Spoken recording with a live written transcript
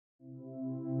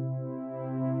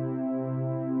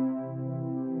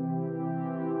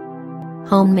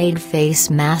Homemade face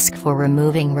mask for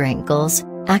removing wrinkles,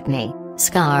 acne,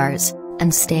 scars,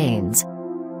 and stains.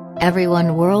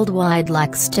 Everyone worldwide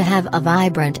likes to have a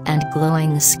vibrant and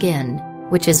glowing skin,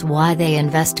 which is why they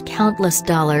invest countless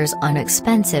dollars on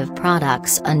expensive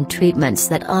products and treatments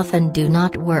that often do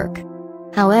not work.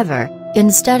 However,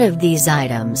 instead of these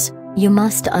items, you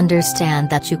must understand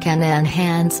that you can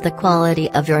enhance the quality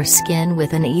of your skin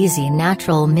with an easy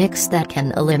natural mix that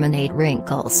can eliminate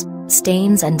wrinkles,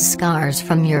 stains and scars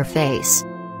from your face.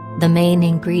 The main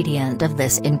ingredient of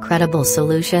this incredible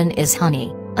solution is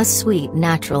honey, a sweet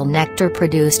natural nectar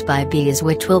produced by bees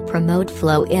which will promote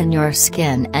flow in your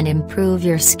skin and improve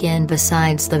your skin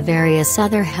besides the various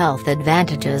other health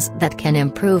advantages that can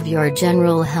improve your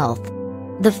general health.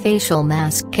 The facial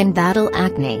mask can battle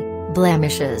acne,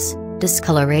 blemishes,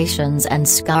 discolorations and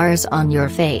scars on your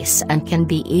face and can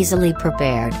be easily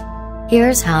prepared.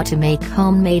 Here's how to make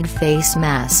homemade face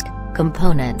mask.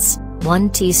 Components: 1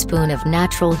 teaspoon of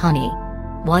natural honey,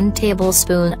 1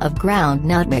 tablespoon of ground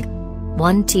nutmeg,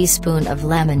 1 teaspoon of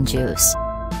lemon juice,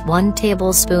 1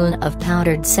 tablespoon of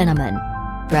powdered cinnamon.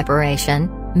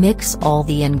 Preparation: mix all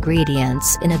the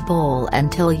ingredients in a bowl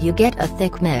until you get a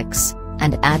thick mix,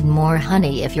 and add more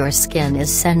honey if your skin is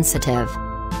sensitive.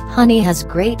 Honey has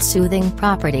great soothing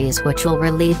properties which will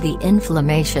relieve the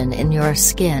inflammation in your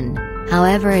skin,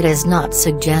 however it is not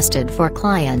suggested for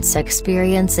clients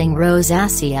experiencing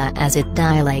rosacea as it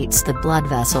dilates the blood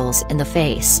vessels in the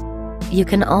face. You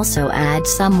can also add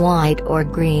some white or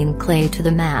green clay to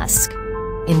the mask.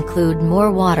 Include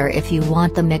more water if you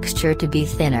want the mixture to be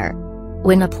thinner.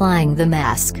 When applying the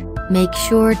mask, make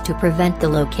sure to prevent the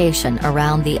location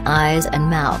around the eyes and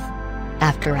mouth.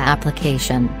 After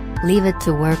application, leave it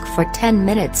to work for 10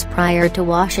 minutes prior to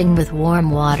washing with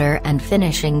warm water and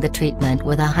finishing the treatment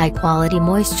with a high-quality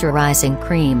moisturizing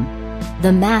cream.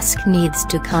 The mask needs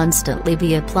to constantly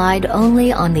be applied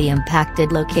only on the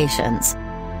impacted locations.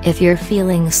 If you're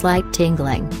feeling slight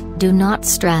tingling, do not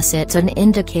stress. It's an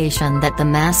indication that the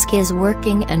mask is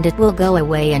working and it will go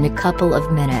away in a couple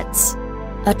of minutes.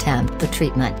 Attempt the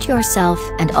treatment yourself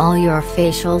and all your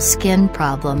facial skin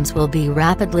problems will be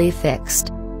rapidly fixed.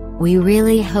 We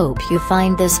really hope you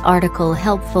find this article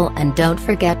helpful and don't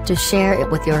forget to share it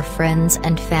with your friends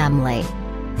and family.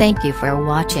 Thank you for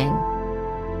watching.